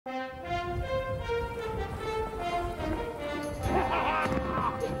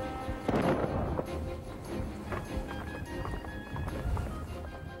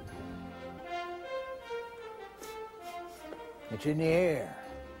It's in the air.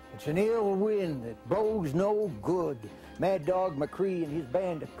 It's an ill wind that blows no good. Mad Dog McCree and his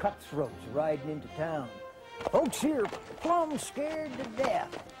band of cutthroats riding into town. Folks here plumb scared to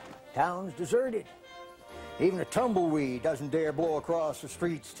death. Town's deserted. Even a tumbleweed doesn't dare blow across the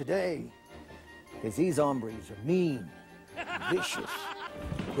streets today. Because these hombres are mean, vicious,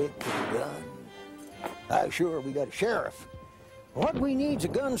 quick to the gun. Sure, we got a sheriff. What we need's a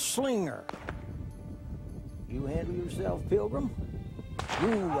gunslinger. You handle yourself, Pilgrim.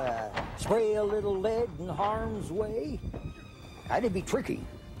 You spray a little lead in harm's way. That'd be tricky,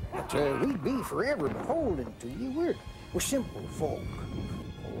 but we'd be forever beholden to you. We're simple folk.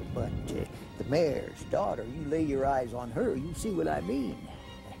 Oh, but the mayor's daughter, you lay your eyes on her, you see what I mean.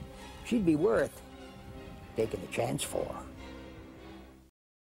 She'd be worth taking a chance for.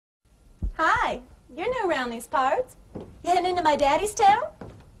 Hi, you're new around these parts. You heading into my daddy's town?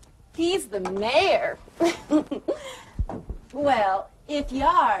 He's the mayor. Well, if you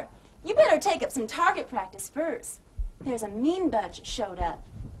are, you better take up some target practice first. There's a mean bunch that showed up,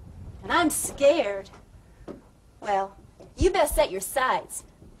 and I'm scared. Well, you best set your sights.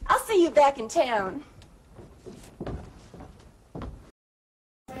 I'll see you back in town.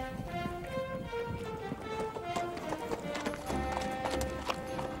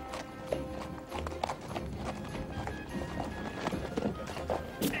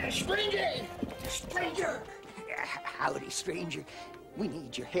 Stranger! Stranger! Howdy, stranger. We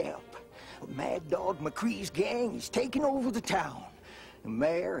need your help. Mad Dog McCree's gang is taking over the town. The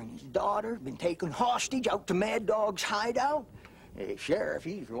mayor and his daughter have been taken hostage out to Mad Dog's hideout. Sheriff,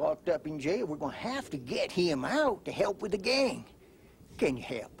 he's locked up in jail. We're going to have to get him out to help with the gang. Can you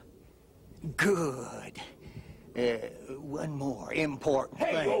help? Good. One more important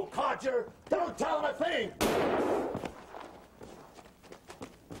thing. Hey, you old codger! Don't tell him a thing!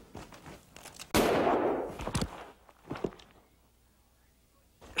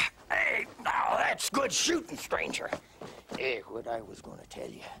 That's good shooting, stranger. What I was going to tell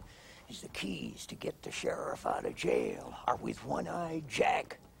you is the keys to get the sheriff out of jail are with One-Eyed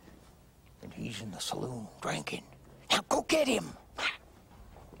Jack. And he's in the saloon drinking. Now go get him.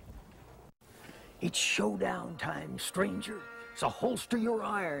 It's showdown time, stranger. So holster your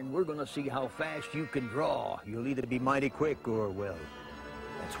iron. We're going to see how fast you can draw. You'll either be mighty quick or, well,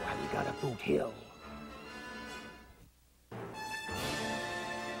 that's why we got a Boot Hill.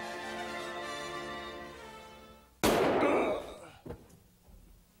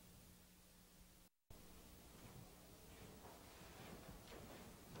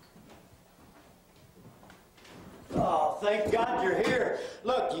 Oh, thank God you're here.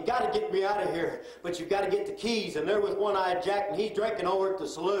 Look, you gotta get me out of here, but you gotta get the keys, and they're with One-Eyed Jack, and he's drinking over at the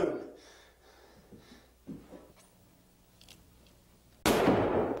saloon.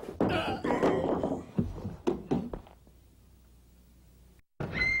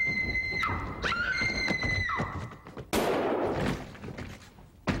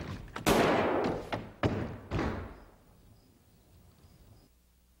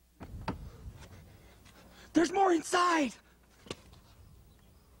 There's more inside!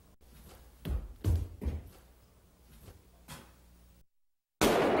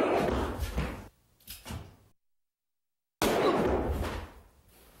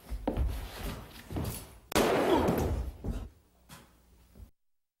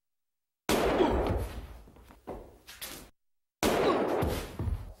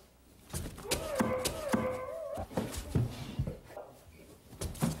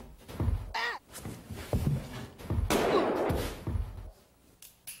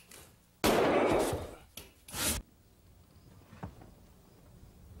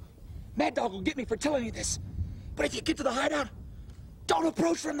 Mad Dog will get me for telling you this, but if you get to the hideout, don't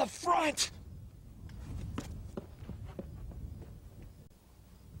approach from the front!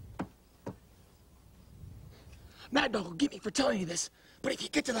 Mad Dog will get me for telling you this, but if you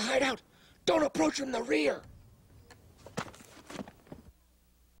get to the hideout, don't approach from the rear!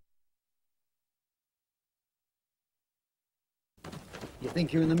 You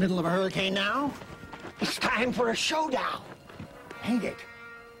think you're in the middle of a hurricane now? It's time for a showdown, ain't it?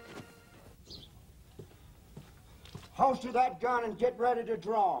 Holster that gun and get ready to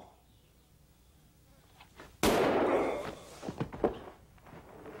draw.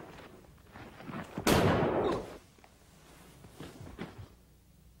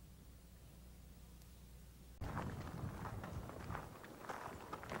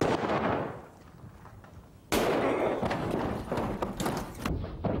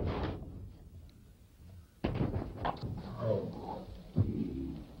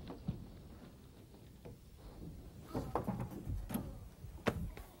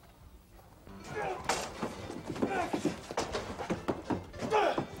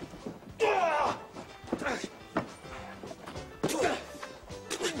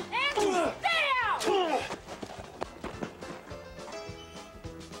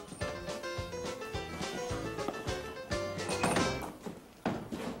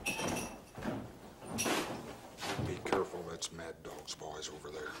 those boys over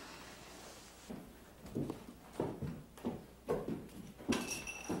there.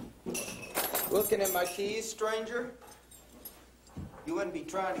 Looking at my keys, stranger? You wouldn't be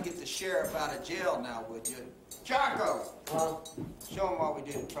trying to get the sheriff out of jail now, would you? Chaco! Huh? Show him why we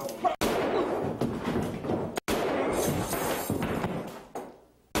didn't trouble him.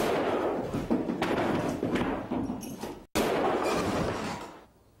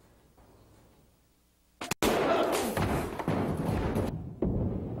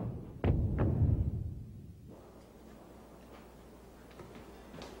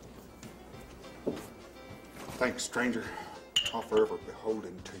 Thanks, stranger. I'll forever be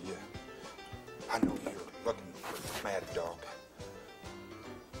beholden to you. I know you're looking for Mad Dog.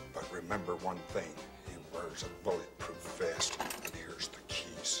 But remember one thing. He wears a bulletproof vest, and here's the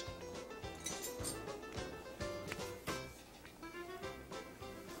keys.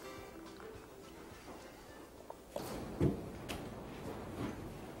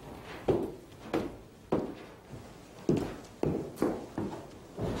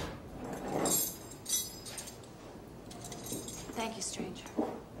 Thank you, stranger. I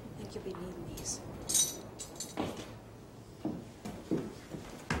think you'll be needing these.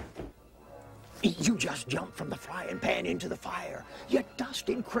 You just jumped from the frying pan into the fire. You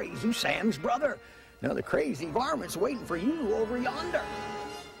dusted Crazy Sam's brother. Now the crazy varmint's waiting for you over yonder.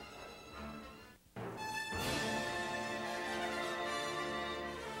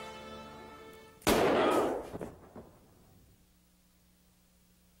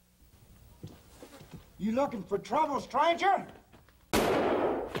 You looking for trouble, stranger?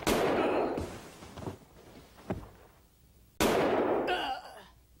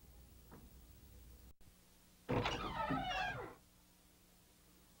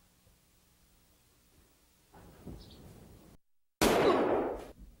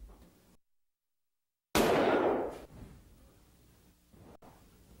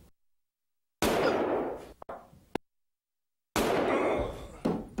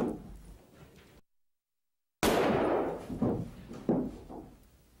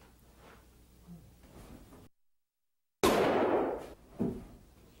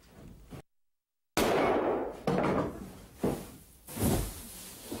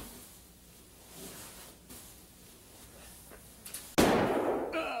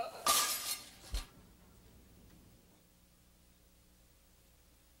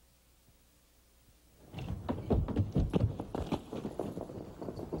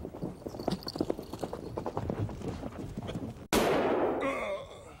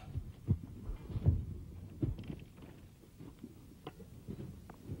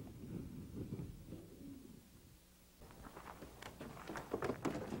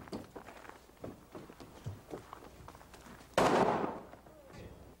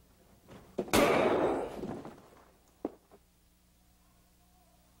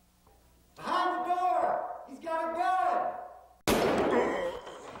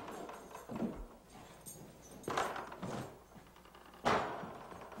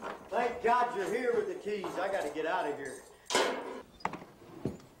 Thank God you're here with the keys. I gotta get out of here.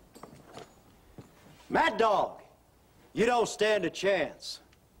 Mad Dog, you don't stand a chance.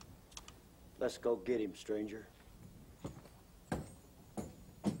 Let's go get him, stranger.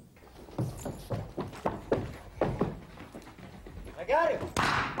 I got him.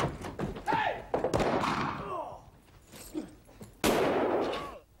 Hey!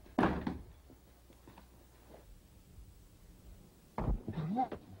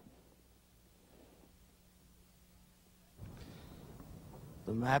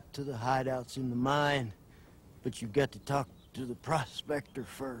 The map to the hideout's in the mine, but you've got to talk to the prospector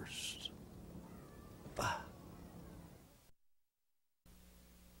first.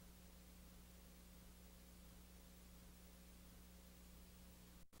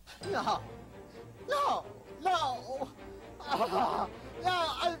 No, no, no, no,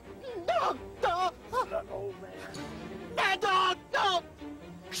 old man. Mad Dog, no!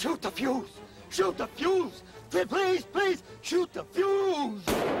 Shoot the fuse! Shoot the fuse! Please, please, shoot the fuse!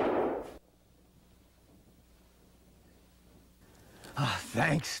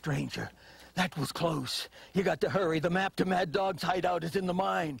 Thanks, stranger. That was close. You got to hurry. The map to Mad Dog's hideout is in the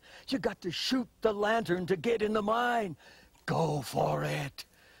mine. You got to shoot the lantern to get in the mine. Go for it.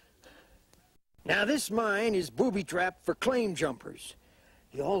 Now, this mine is booby-trapped for claim jumpers.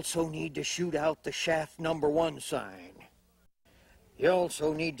 You also need to shoot out the shaft #1 sign. You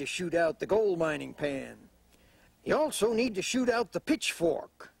also need to shoot out the gold mining pan. You also need to shoot out the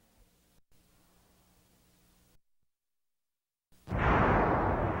pitchfork.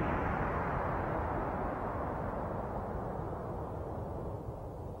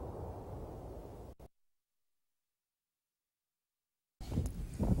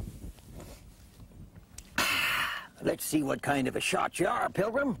 Let's see what kind of a shot you are,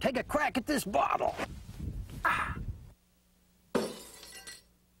 Pilgrim. Take a crack at this bottle. Ah.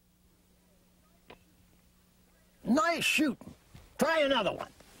 Nice shooting. Try another one.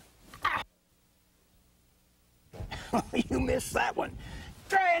 Ah. You missed that one.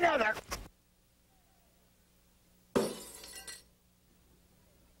 Try another.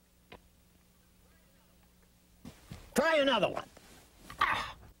 Try another one.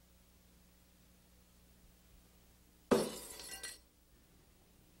 Ah.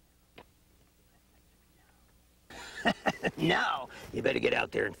 Now, you better get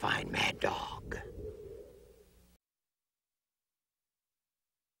out there and find Mad Dog.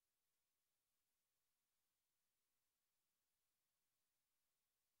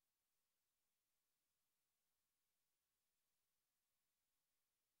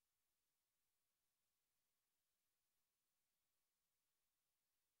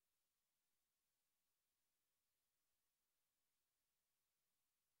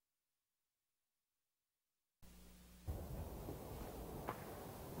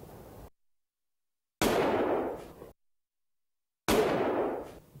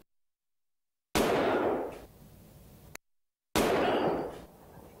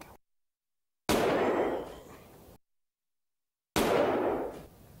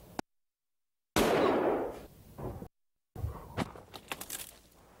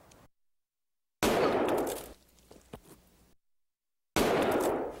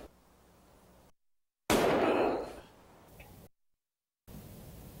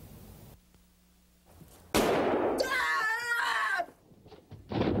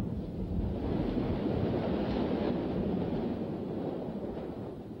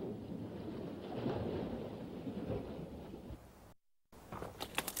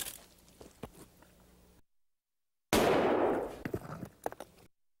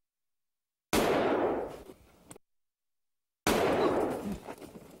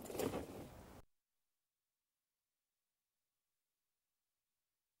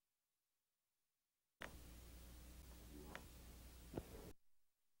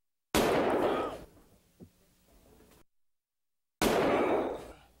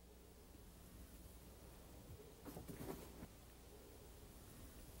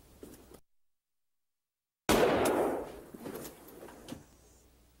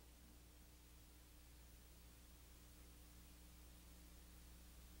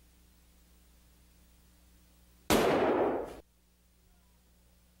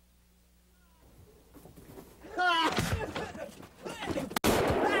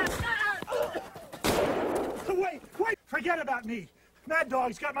 Wait! Forget about me. Mad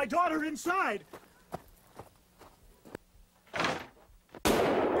Dog's got my daughter inside.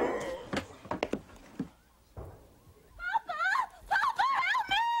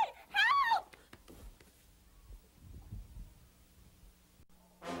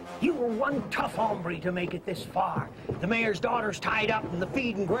 You were one tough hombre to make it this far. The mayor's daughter's tied up in the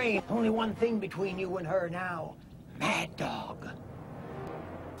feed and grain. Only one thing between you and her now. Mad Dog.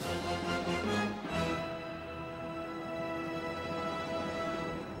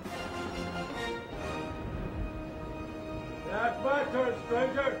 That's my turn,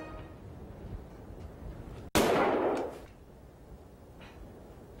 stranger.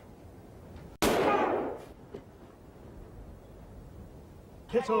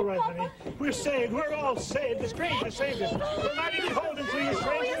 It's all right, honey. We're saved. We're all saved. The stranger saved us. We're mighty beholden to you,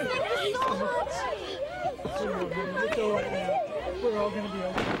 stranger. Come on, honey. It's all right now. We're all going to be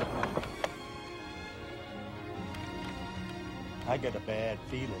okay. I got a bad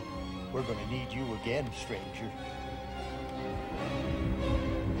feeling. We're going to need you again, stranger.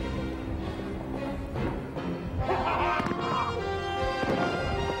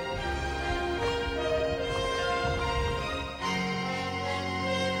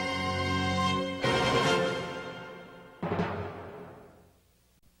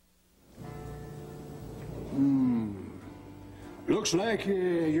 Looks like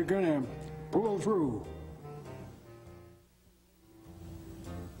you're gonna pull through.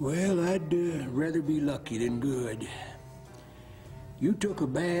 Well, I'd rather be lucky than good. You took a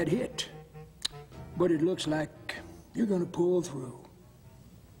bad hit, but it looks like you're gonna pull through.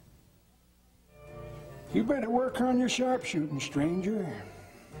 You better work on your sharpshooting, stranger.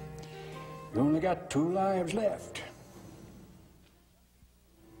 You only got 2 lives left.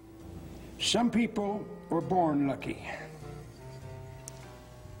 Some people were born lucky.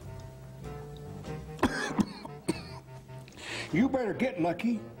 You better get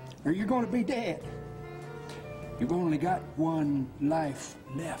lucky, or you're going to be dead. You've only got 1 life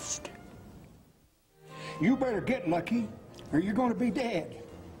left. You better get lucky, or you're going to be dead.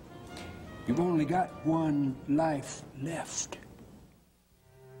 You've only got one life left.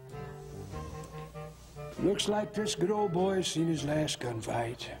 Looks like this good old boy's seen his last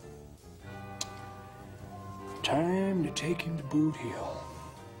gunfight. Time to take him to Boot Hill.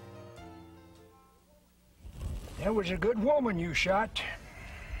 That was a good woman you shot.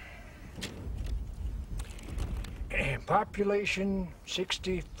 Population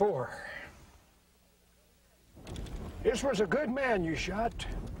 64. This was a good man you shot.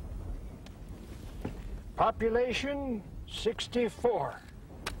 Population 64.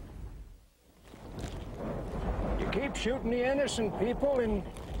 You keep shooting the innocent people and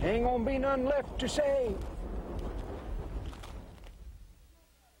ain't gonna be none left to save.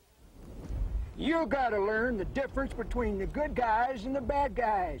 You gotta learn the difference between the good guys and the bad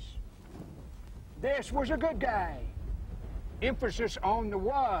guys. This was a good guy. Emphasis on the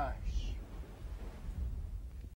was.